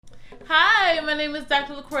Hi, my name is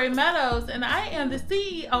Dr. LaCroix Meadows, and I am the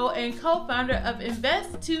CEO and co-founder of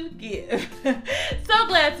Invest to Give. So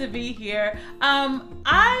glad to be here.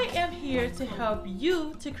 I am here to help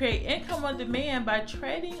you to create income on demand by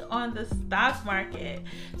trading on the stock market.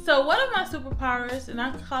 So one of my superpowers, and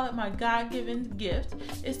I call it my God-given gift,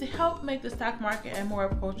 is to help make the stock market a more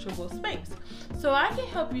approachable space. So I can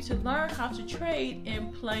help you to learn how to trade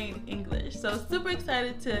in plain English. So super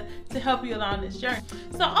excited to help you along this journey.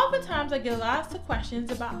 So oftentimes I get lots of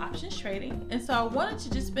questions about options trading, and so I wanted to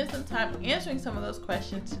just spend some time answering some of those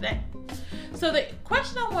questions today. So the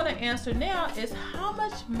question I want to answer now is, how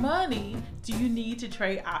much money do you need to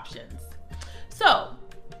trade options? So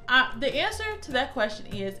the answer to that question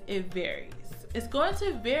is, it varies. It's going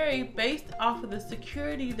to vary based off of the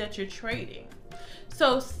security that you're trading.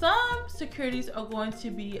 So some securities are going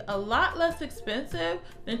to be a lot less expensive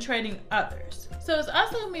than trading others. So it's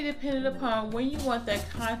also going to be dependent upon when you want that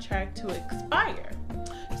contract to expire.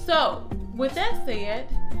 So with that said,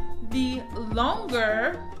 the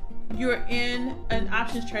longer you're in an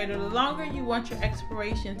options trade, or the longer you want your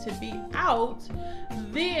expiration to be out,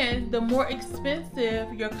 then the more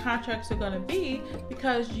expensive your contracts are going to be,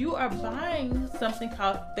 because you are buying something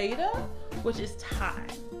called theta, which is time.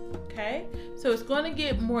 Okay, so it's going to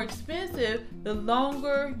get more expensive the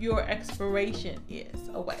longer your expiration is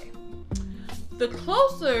away. The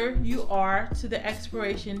closer you are to the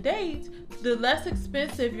expiration date, the less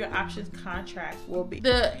expensive your options contract will be.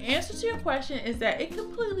 The answer to your question is that it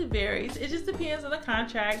completely varies. It just depends on the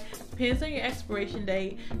contract, depends on your expiration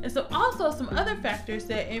date. And so also some other factors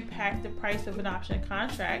that impact the price of an option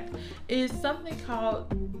contract is something called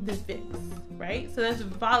the VIX, right? So that's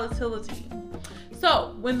volatility.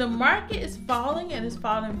 So when the market is falling and is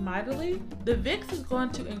falling mightily, the VIX is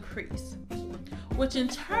going to increase, which in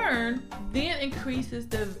turn then increases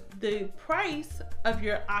the price of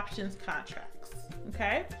your options contracts.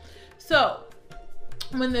 Okay, so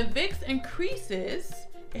when the VIX increases,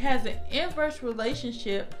 it has an inverse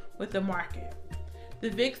relationship with the market.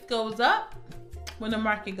 The VIX goes up when the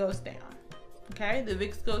market goes down. Okay, the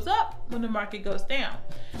VIX goes up when the market goes down.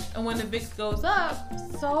 And when the VIX goes up,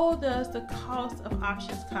 so does the cost of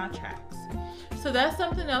options contracts. So that's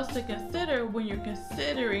something else to consider when you're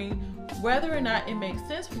considering whether or not it makes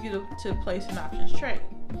sense for you to place an options trade.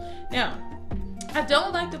 Now, I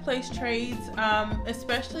don't like to place trades,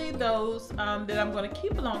 especially those that I'm going to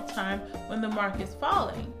keep a long time when the market's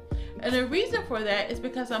falling. And the reason for that is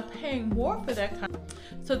because I'm paying more for that contract.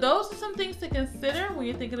 So those are some things to consider when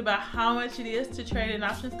you're thinking about how much it is to trade an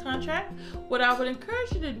options contract. What I would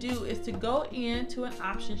encourage you to do is to go into an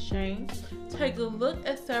options chain, take a look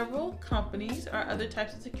at several companies or other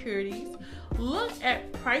types of securities, look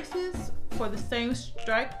at prices for the same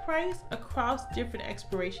strike price across different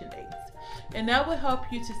expiration dates. And that will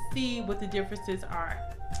help you to see what the differences are.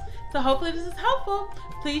 So hopefully this is helpful.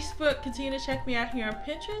 Please continue to check me out here on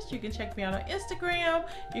Pinterest. You can check me out on Instagram.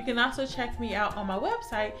 You can also check me out on my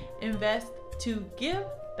website,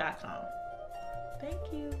 invest2give.com. Thank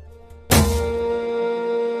you.